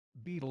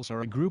Beetles are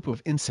a group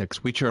of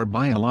insects which are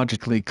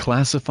biologically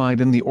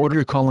classified in the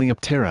order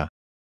Coleoptera.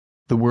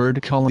 The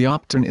word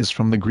coleopteran is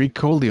from the Greek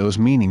koleos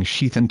meaning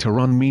sheath and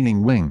pteron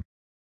meaning wing.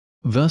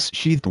 Thus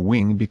sheathed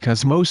wing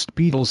because most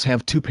beetles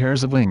have two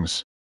pairs of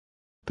wings.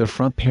 The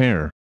front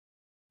pair,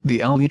 the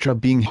elytra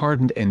being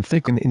hardened and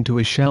thickened into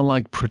a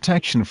shell-like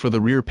protection for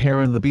the rear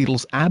pair of the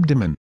beetle's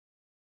abdomen.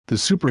 The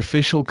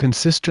superficial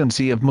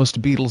consistency of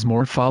most beetles'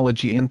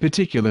 morphology, in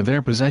particular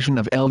their possession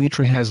of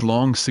elytra, has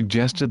long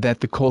suggested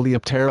that the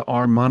Coleoptera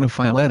are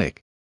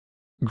monophyletic.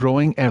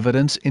 Growing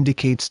evidence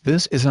indicates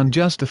this is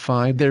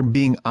unjustified, there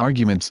being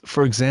arguments,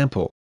 for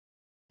example,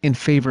 in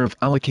favor of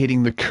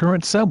allocating the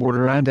current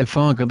suborder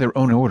Adephaga their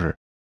own order,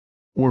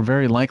 or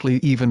very likely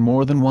even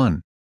more than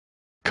one.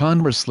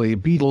 Conversely,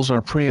 beetles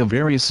are prey of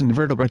various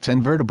invertebrates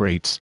and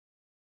vertebrates,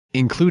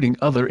 including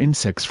other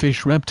insects,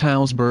 fish,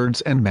 reptiles,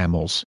 birds and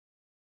mammals.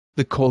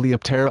 The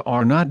Coleoptera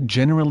are not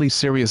generally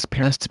serious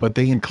pests, but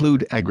they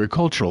include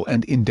agricultural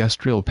and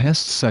industrial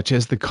pests such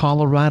as the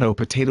Colorado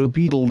potato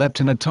beetle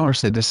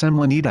Leptinotarsa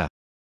decemlineata,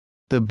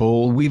 the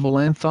boll weevil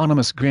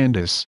Anthonomus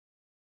grandis,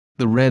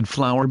 the red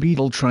flower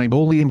beetle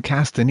Tribolium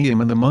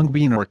castaneum, and the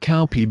mungbean or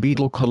cowpea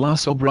beetle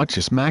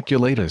Coleos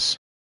maculatus.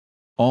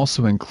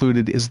 Also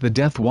included is the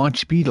death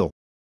watch beetle,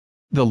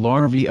 the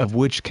larvae of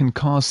which can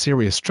cause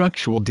serious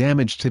structural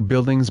damage to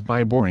buildings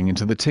by boring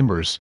into the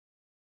timbers.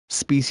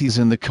 Species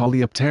in the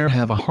Coleoptera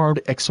have a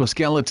hard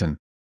exoskeleton,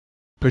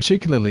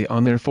 particularly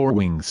on their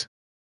forewings.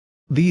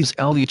 These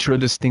elytra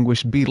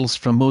distinguish beetles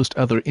from most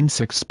other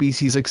insect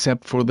species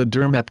except for the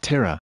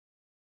Dermaptera.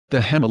 The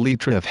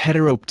hemelytra of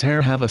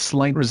Heteroptera have a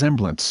slight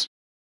resemblance,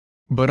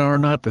 but are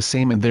not the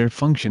same, and their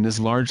function is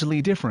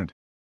largely different.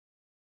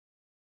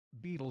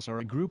 Beetles are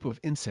a group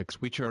of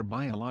insects which are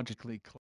biologically